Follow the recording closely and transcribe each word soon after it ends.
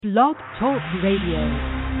Blog Talk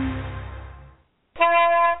Radio.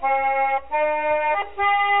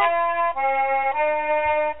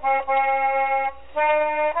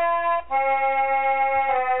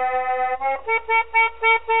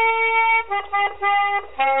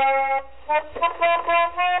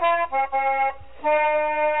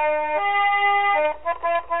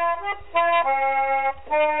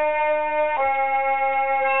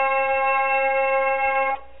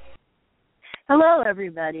 Hello,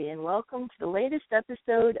 everybody, and welcome to the latest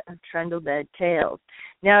episode of Trundlebed Tales.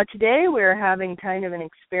 Now, today we're having kind of an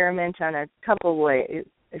experiment on a couple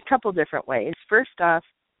different ways. First off,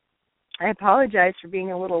 I apologize for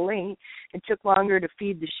being a little late. It took longer to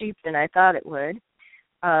feed the sheep than I thought it would,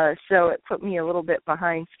 so it put me a little bit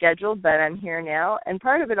behind schedule, but I'm here now. And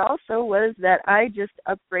part of it also was that I just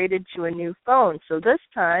upgraded to a new phone, so this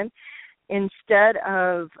time, instead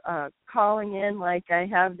of calling in like I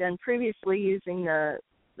have done previously using the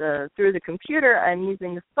through the computer, I'm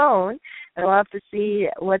using the phone, and we'll have to see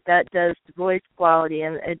what that does to voice quality.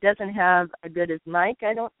 And it doesn't have a good as mic,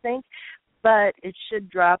 I don't think, but it should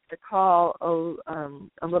drop the call a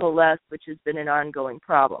little less, which has been an ongoing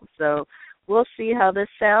problem. So we'll see how this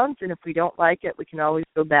sounds, and if we don't like it, we can always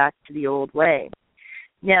go back to the old way.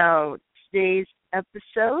 Now, today's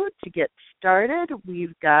episode, to get started,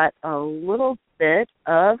 we've got a little bit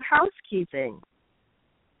of housekeeping.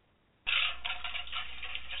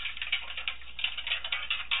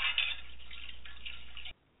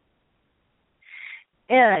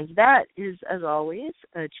 And that is, as always,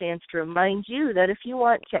 a chance to remind you that if you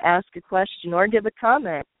want to ask a question or give a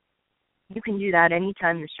comment, you can do that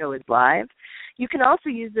anytime the show is live. You can also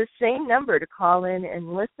use this same number to call in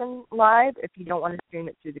and listen live if you don't want to stream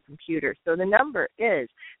it through the computer. So the number is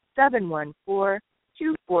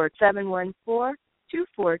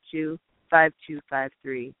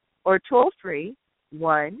 714-24714-242-5253, or toll free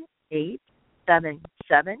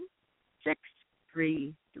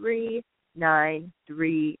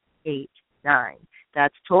 1-877-633-9389.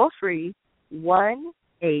 That's toll free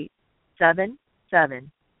 1-877-633-9389.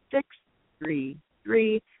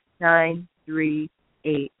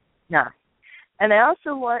 And I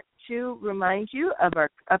also want to remind you of our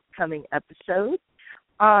upcoming episode.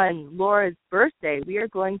 On Laura's birthday, we are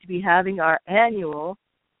going to be having our annual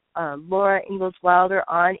Laura Ingalls Wilder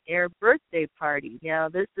on-air birthday party. Now,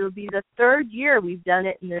 this will be the third year we've done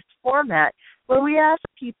it in this format, where we ask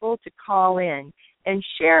people to call in and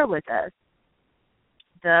share with us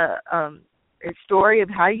the story of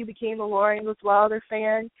how you became a Laura Ingalls Wilder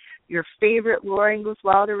fan, your favorite Laura Ingalls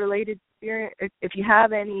Wilder related experience, if you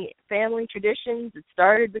have any family traditions that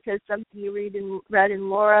started because something you read in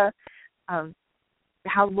Laura,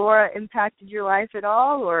 how Laura impacted your life at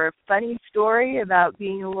all, or a funny story about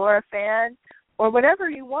being a Laura fan, or whatever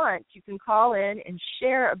you want, you can call in and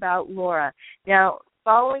share about Laura. Now,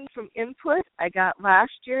 following from input I got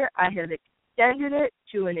last year, I have extended it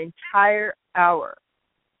to an entire hour.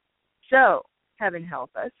 So, heaven help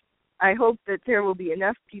us. I hope that there will be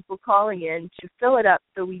enough people calling in to fill it up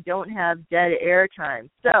so we don't have dead air time.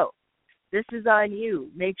 So, this is on you.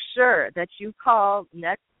 Make sure that you call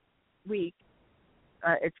next week.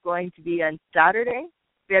 It's going to be on Saturday,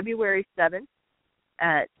 February 7th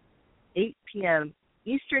at 8 p.m.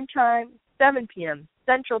 Eastern Time, 7 p.m.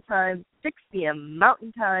 Central Time, 6 p.m.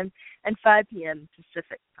 Mountain Time, and 5 p.m.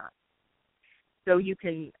 Pacific Time. So you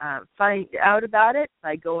can find out about it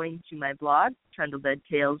by going to my blog,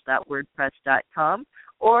 trundlebedtales.wordpress.com,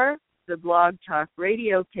 or the Blog Talk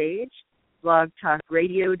Radio page,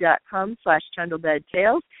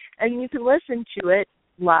 blogtalkradio.com/trundlebedtales, and you can listen to it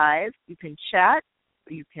live. You can chat.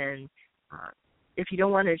 You can, if you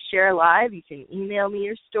don't want to share live, you can email me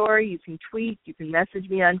your story, you can tweet, you can message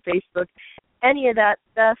me on Facebook, any of that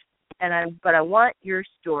stuff, but I want your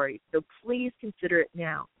story, so please consider it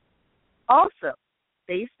now. Also,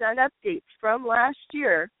 based on updates from last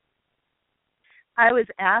year, I was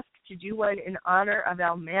asked to do one in honor of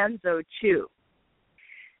Almanzo too.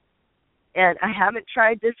 And I haven't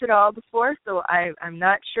tried this at all before, so I'm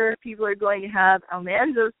not sure if people are going to have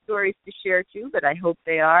Almanzo's stories to share too, but I hope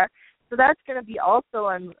they are. So that's going to be also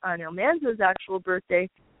on Almanzo's actual birthday,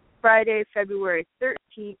 Friday, February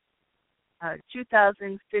 13th,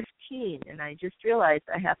 2015. And I just realized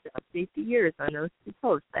I have to update the years on those two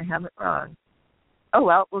posts. I have it wrong. Oh,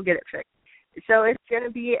 well, we'll get it fixed. So it's going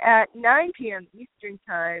to be at 9 p.m. Eastern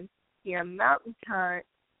Time, p.m. Mountain Time.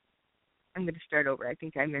 I'm going to start over. I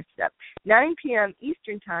think I messed up. 9 p.m.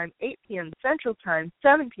 Eastern Time, 8 p.m. Central Time,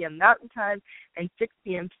 7 p.m. Mountain Time, and 6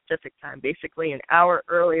 p.m. Pacific Time, basically an hour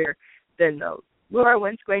earlier than the Laura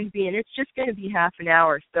one's going to be, and it's just going to be half an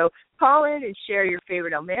hour. So call in and share your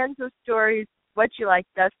favorite Almanzo stories, what you like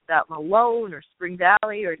best about Malone or Spring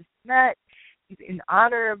Valley or DeSmet. In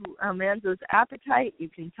honor of Manzo's appetite, you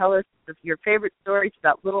can tell us your favorite stories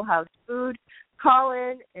about Little House food. Call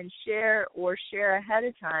in and share, or share ahead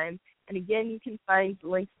of time. And again, you can find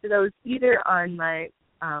links to those either on my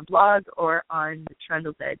blog or on the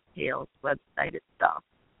Trundle Bed Tales website itself.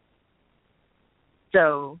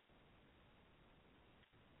 So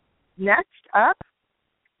next up,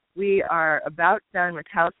 we are about done with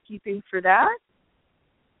housekeeping for that.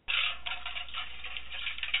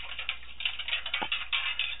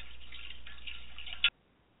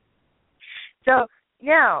 So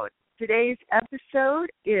now, today's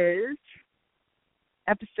episode is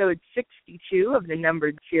episode 62 of the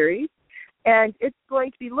Numbered series, and it's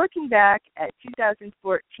going to be looking back at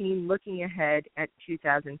 2014, looking ahead at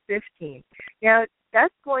 2015. Now,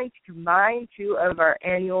 that's going to combine two of our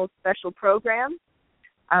annual special programs,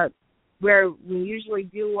 where we usually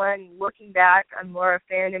do one looking back on Laura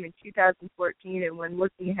fandom in 2014 and one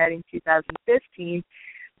looking ahead in 2015.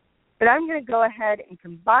 But I'm going to go ahead and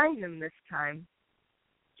combine them this time,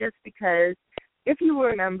 just because if you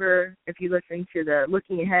remember, if you listen to the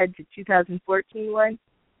looking ahead to 2014 one,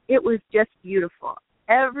 it was just beautiful.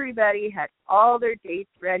 Everybody had all their dates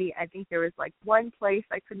ready. I think there was like one place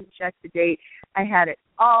I couldn't check the date. I had it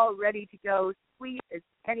all ready to go, sweet as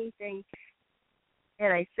anything.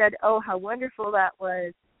 And I said, oh, how wonderful that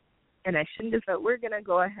was. And I shouldn't have, but we're going to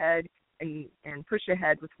go ahead and push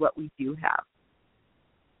ahead with what we do have.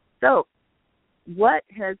 So, what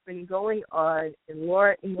has been going on in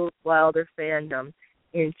Laura Ingalls Wilder fandom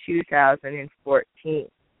in 2014?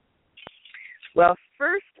 Well,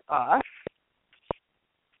 first off,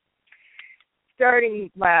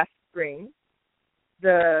 starting last spring,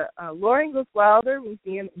 the Laura Ingalls Wilder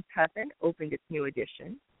Museum in Putnam opened its new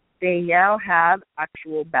edition. They now have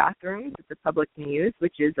actual bathrooms that the public can use,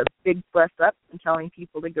 which is a big plus up from telling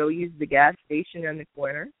people to go use the gas station on the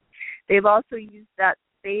corner. They've also used that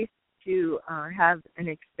space to have an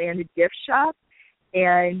expanded gift shop,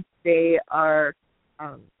 and they are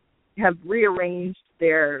have rearranged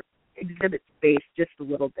their exhibit space just a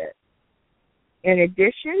little bit. In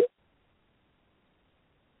addition,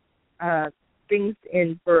 things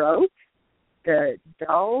in Baroque, the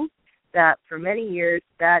dolls that for many years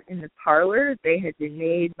sat in the parlor, they had been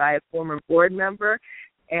made by a former board member,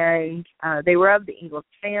 and they were of the Ingalls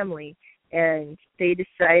family, and they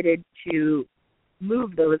decided to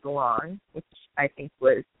move those along, which I think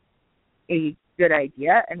was a good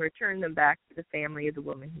idea, and return them back to the family of the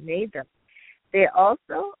woman who made them. They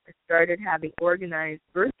also started having organized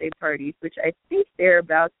birthday parties, which I think they're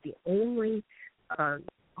about the only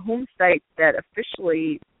home site that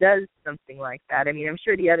officially does something like that. I mean, I'm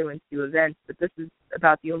sure the other ones do events, but this is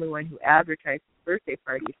about the only one who advertises birthday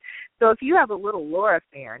parties. So if you have a little Laura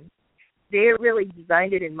fan, they really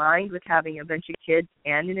designed it in mind with having a bunch of kids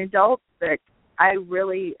and an adult, but I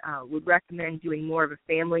really would recommend doing more of a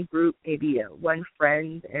family group, maybe one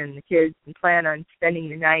friend and the kids, and plan on spending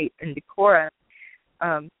the night in Decorah.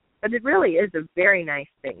 But it really is a very nice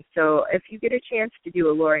thing. So if you get a chance to do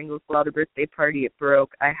a Laura Ingalls Wilder birthday party at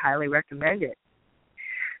Baroque, I highly recommend it.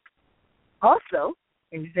 Also,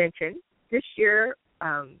 in Vinton, this year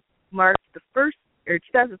marks the first, or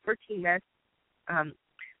 2014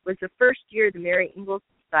 was the first year the Mary Ingalls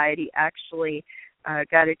Society actually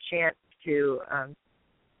got a chance to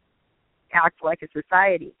act like a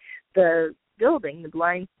society. The building, the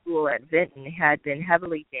blind school at Vinton, had been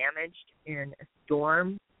heavily damaged in a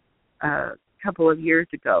storm a couple of years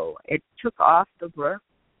ago. It took off the roof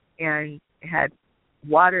and had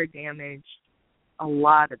water damaged a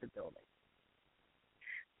lot of the building.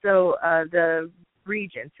 So the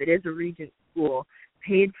regents, it is a regent school,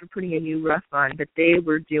 paid for putting a new roof on, but they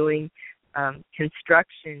were doing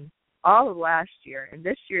construction all of last year, and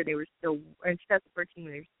this year they were still, in 2014,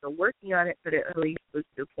 they were still working on it, but it at least was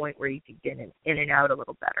to a point where you could get in and out a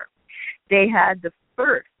little better. They had the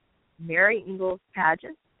first Mary Ingalls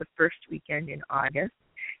pageant the first weekend in August,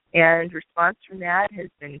 and response from that has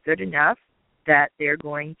been good enough that they're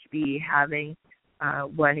going to be having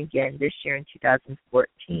one again this year in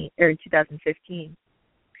 2014 or in 2015.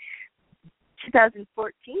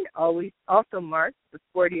 2014 also marks the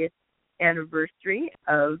 40th anniversary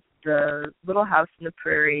of the Little House on the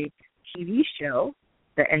Prairie TV show,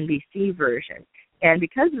 the NBC version. And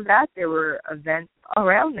because of that, there were events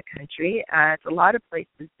around the country at a lot of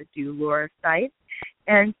places that do Laura sites.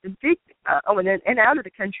 And the big, and out of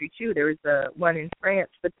the country too, there was one in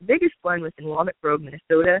France, but the biggest one was in Walnut Grove,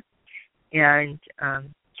 Minnesota. And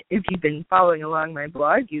if you've been following along my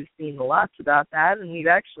blog, you've seen lots about that, and we've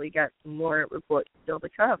actually got some more reports still to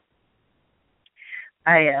come.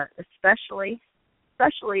 especially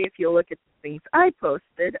if you look at the things I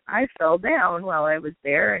posted, I fell down while I was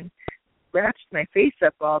there and scratched my face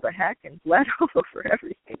up all the heck and bled all over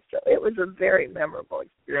everything. So it was a very memorable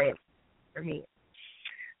experience for me.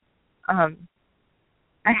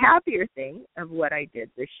 A happier thing of what I did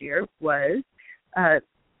this year was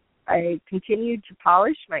I continued to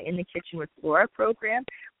polish my In the Kitchen with Laura program,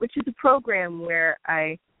 which is a program where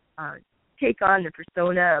I take on the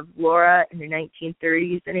persona of Laura in the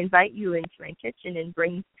 1930s and invite you into my kitchen and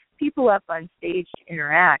bring people up on stage to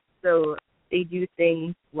interact. So they do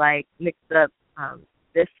things like mix up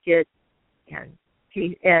biscuits and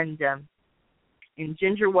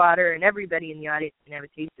ginger water, and everybody in the audience can have a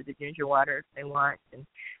taste of the ginger water if they want, and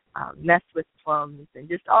mess with plums and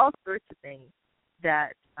just all sorts of things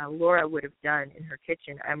that Laura would have done in her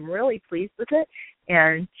kitchen. I'm really pleased with it,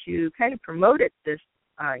 and to kind of promote it this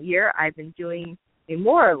year, I've been doing a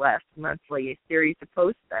more or less monthly series of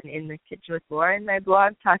posts on In the Kitchen with Laura in my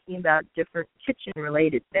blog talking about different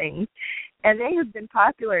kitchen-related things, and they have been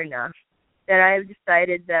popular enough that I've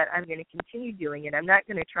decided that I'm going to continue doing it. I'm not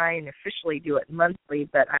going to try and officially do it monthly,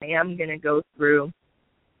 but I am going to go through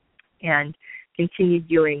and continue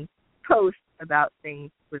doing posts about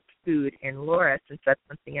things with food and Laura, since that's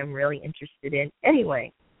something I'm really interested in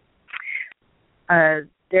anyway.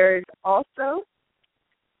 There's also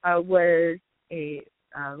was a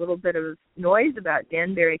little bit of noise about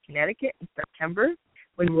Danbury, Connecticut in September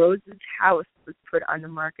when Rose's house was put on the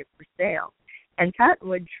market for sale. And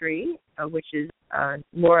Cottonwood Tree, which is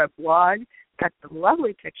Laura blog, got some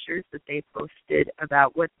lovely pictures that they posted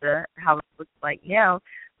about what the house looks like now,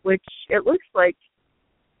 which it looks like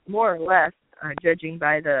more or less, judging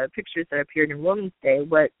by the pictures that appeared in Women's Day,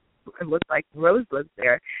 what it looked like when Rose lived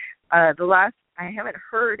there. I haven't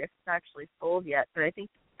heard if it's actually sold yet, but I think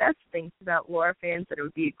the best thing about Laura fans that it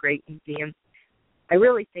would be a great museum. I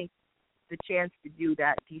really think the chance to do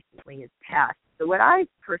that decently is past. So what I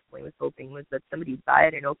personally was hoping was that somebody would buy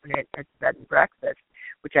it and open it as bed and breakfast,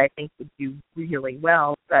 which I think would do really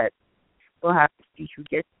well, but we'll have to see who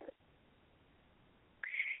gets it.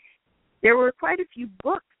 There were quite a few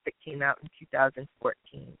books that came out in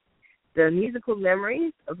 2014. The Musical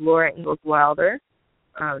Memories of Laura Ingalls Wilder,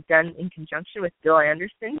 done in conjunction with Bill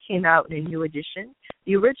Anderson, came out in a new edition.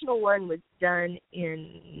 The original one was done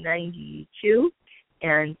in 92,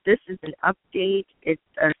 and this is an update. It's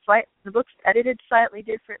the book's edited slightly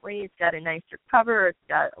differently. It's got a nicer cover. It's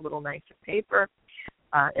got a little nicer paper.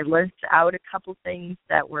 It lists out a couple things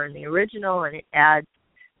that were in the original, and it adds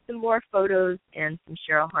some more photos and some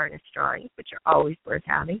Cheryl Harness drawings, which are always worth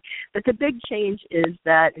having. But the big change is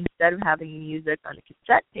that instead of having music on a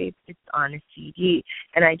cassette tape, it's on a CD.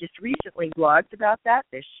 And I just recently blogged about that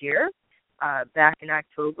this year. Back in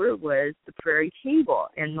October was the Prairie Table,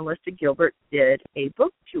 and Melissa Gilbert did a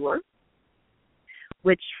book tour,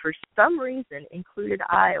 which for some reason included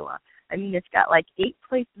Iowa. I mean, it's got like 8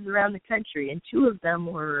 places around the country, and 2 of them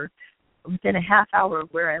were within a half hour of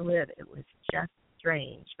where I live. It was just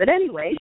strange. But anyway,